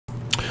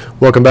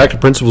Welcome back to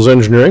Principles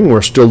Engineering.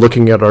 We're still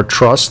looking at our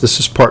truss. This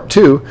is part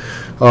 2,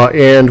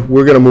 and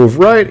we're going to move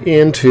right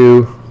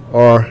into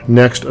our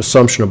next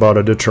assumption about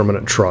a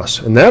determinate truss.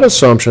 And that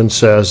assumption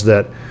says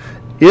that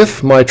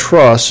if my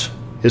truss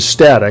is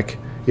static,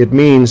 it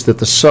means that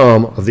the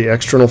sum of the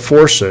external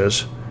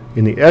forces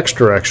in the x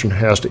direction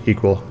has to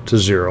equal to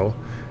 0,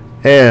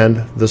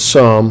 and the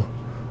sum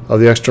of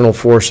the external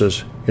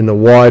forces in the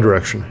y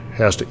direction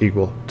has to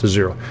equal to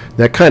 0.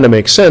 That kind of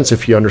makes sense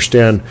if you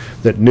understand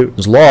that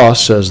Newton's law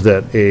says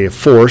that a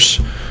force,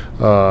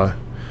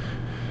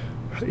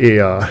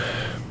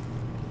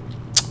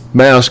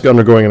 mass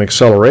undergoing an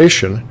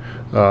acceleration,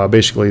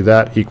 basically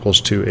that equals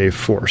to a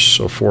force.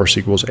 So force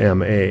equals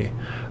ma.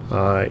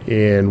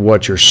 And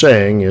what you're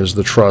saying is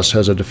the truss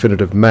has a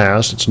definitive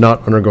mass. It's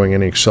not undergoing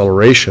any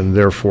acceleration,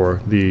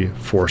 therefore the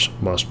force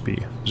must be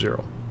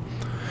 0.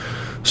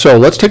 So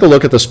let's take a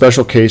look at the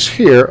special case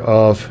here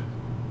of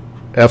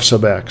f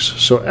sub x.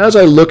 So as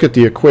I look at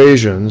the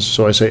equations,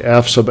 so I say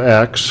f sub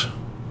x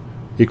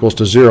equals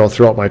to 0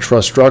 throughout my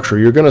truss structure,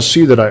 you're going to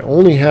see that I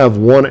only have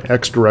one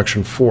x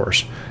direction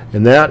force,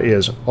 and that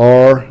is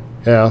RFEX.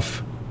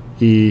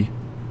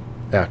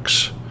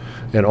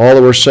 And all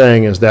that we're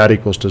saying is that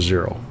equals to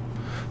 0.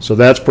 So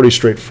that's pretty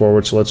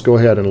straightforward. So let's go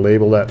ahead and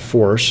label that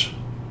force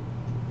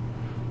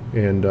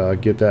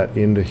and get that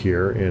into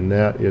here, and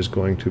that is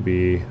going to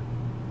be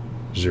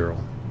 0.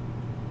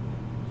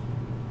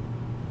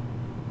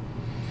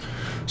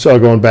 So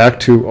going back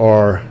to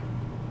our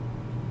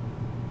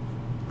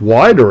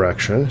y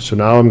direction, so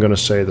now I'm going to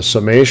say the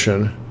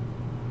summation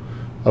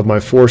of my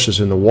forces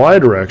in the y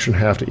direction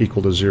have to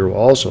equal to 0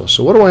 also.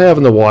 So what do I have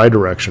in the y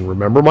direction?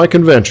 Remember my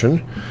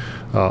convention.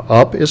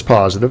 Up is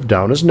positive,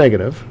 down is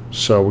negative.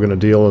 So we're going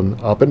to deal in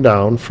up and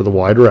down for the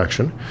y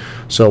direction.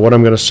 So what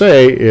I'm going to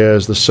say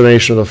is the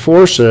summation of the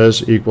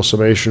forces equals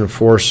summation of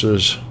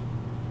forces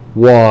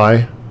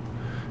y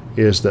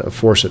is the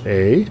force at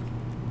A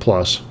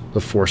plus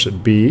the force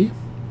at B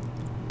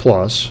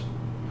plus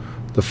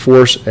the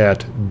force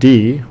at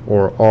D,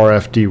 or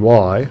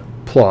RFDY,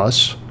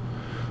 plus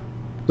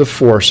the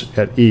force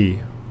at E,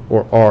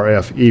 or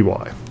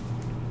RFEY.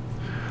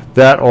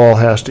 That all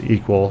has to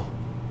equal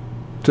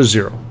to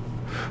 0.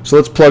 So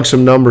let's plug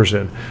some numbers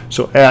in.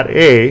 So at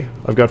A,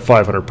 I've got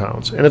 500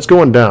 pounds, and it's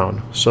going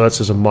down. So that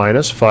says a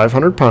minus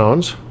 500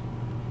 pounds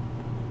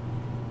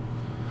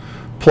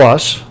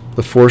plus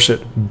the force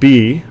at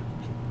B.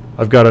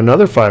 I've got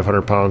another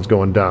 500 pounds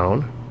going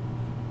down,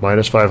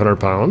 minus 500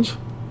 pounds,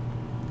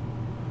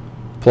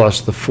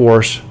 plus the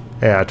force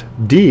at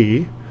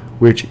D,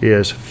 which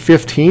is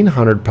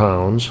 1,500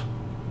 pounds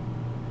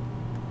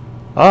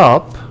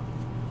up,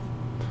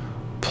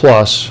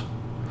 plus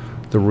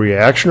the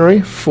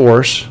reactionary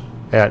force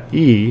at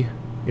E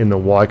in the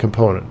y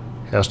component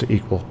has to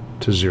equal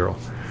to 0.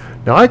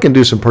 Now I can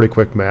do some pretty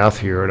quick math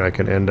here, and I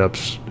can end up,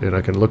 and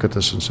I can look at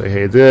this and say,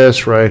 hey,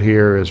 this right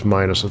here is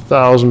minus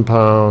 1,000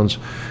 pounds,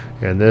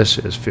 and this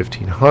is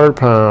 1,500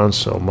 pounds,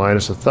 so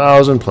minus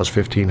 1,000 plus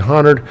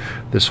 1,500.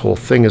 This whole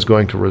thing is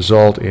going to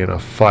result in a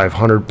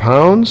 500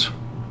 pounds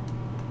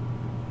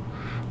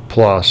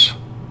plus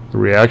the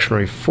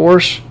reactionary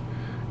force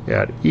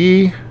at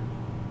E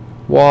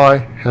y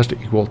has to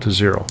equal to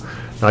 0.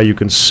 Now you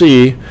can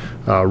see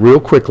real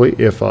quickly,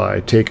 if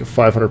I take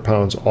 500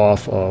 pounds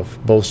off of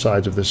both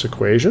sides of this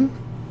equation,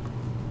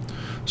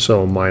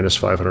 so minus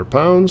 500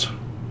 pounds,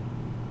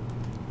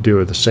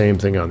 do the same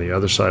thing on the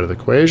other side of the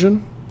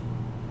equation.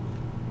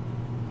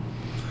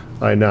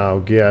 I now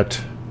get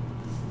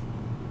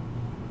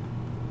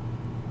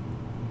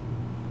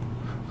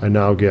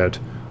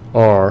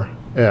RFEY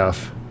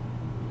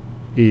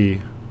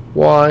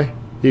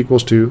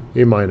equals to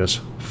a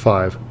minus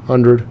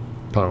 500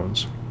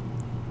 pounds.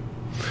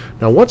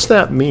 Now what's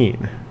that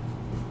mean?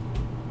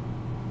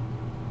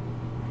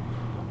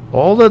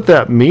 All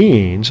that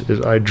means is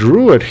I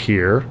drew it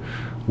here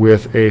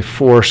with a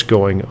force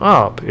going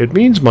up. It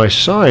means my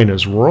sign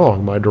is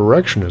wrong, my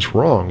direction is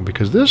wrong,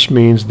 because this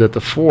means that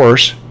the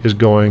force is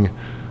going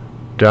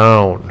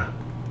down.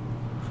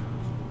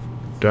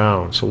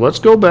 Down. So let's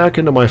go back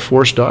into my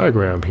force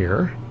diagram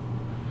here,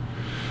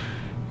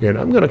 and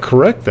I'm going to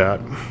correct that.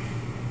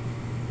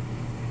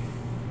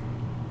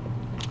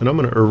 And I'm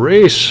going to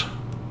erase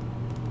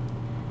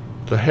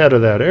the head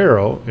of that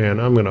arrow,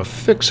 and I'm going to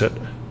fix it.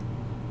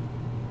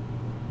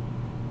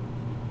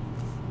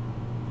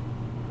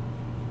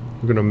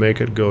 We're going to make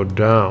it go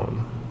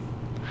down.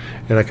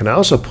 And I can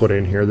also put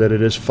in here that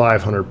it is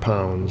 500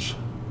 pounds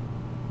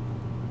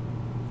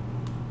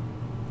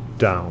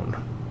down.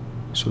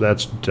 So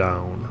that's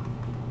down.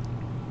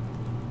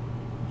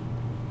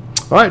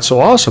 All right, so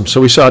awesome. So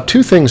we saw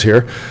two things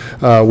here.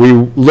 We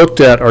looked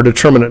at our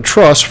determinate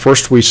truss.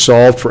 First, we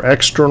solved for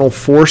external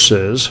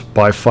forces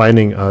by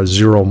finding a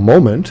 0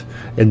 moment,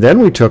 and then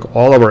we took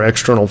all of our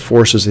external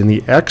forces in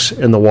the x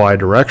and the y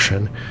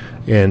direction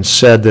and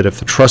said that if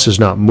the truss is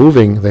not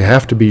moving, they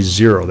have to be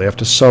 0. They have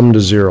to sum to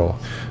 0.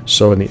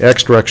 So in the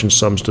x direction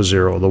sums to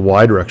 0, the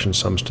y direction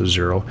sums to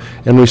 0,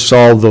 and we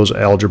solved those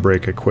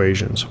algebraic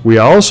equations. We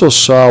also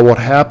saw what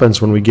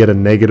happens when we get a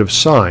negative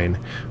sign.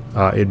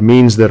 it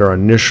means that our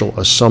initial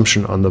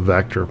assumption on the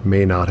vector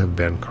may not have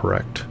been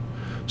correct.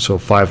 So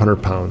 500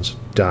 pounds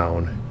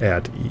down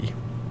at E.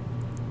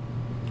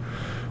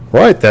 All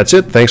right, that's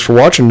it. Thanks for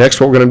watching. Next,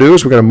 what we're going to do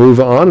is we're going to move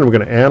on and we're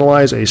going to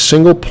analyze a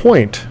single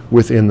point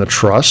within the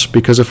truss,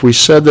 because if we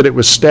said that it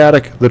was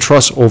static, the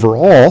truss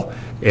overall,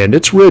 and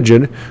it's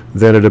rigid,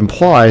 then it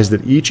implies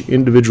that each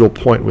individual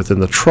point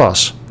within the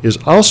truss is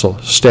also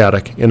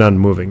static and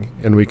unmoving,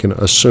 and we can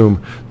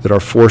assume that our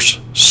force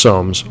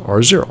sums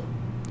are 0.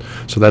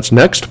 So that's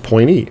next,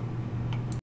 point E.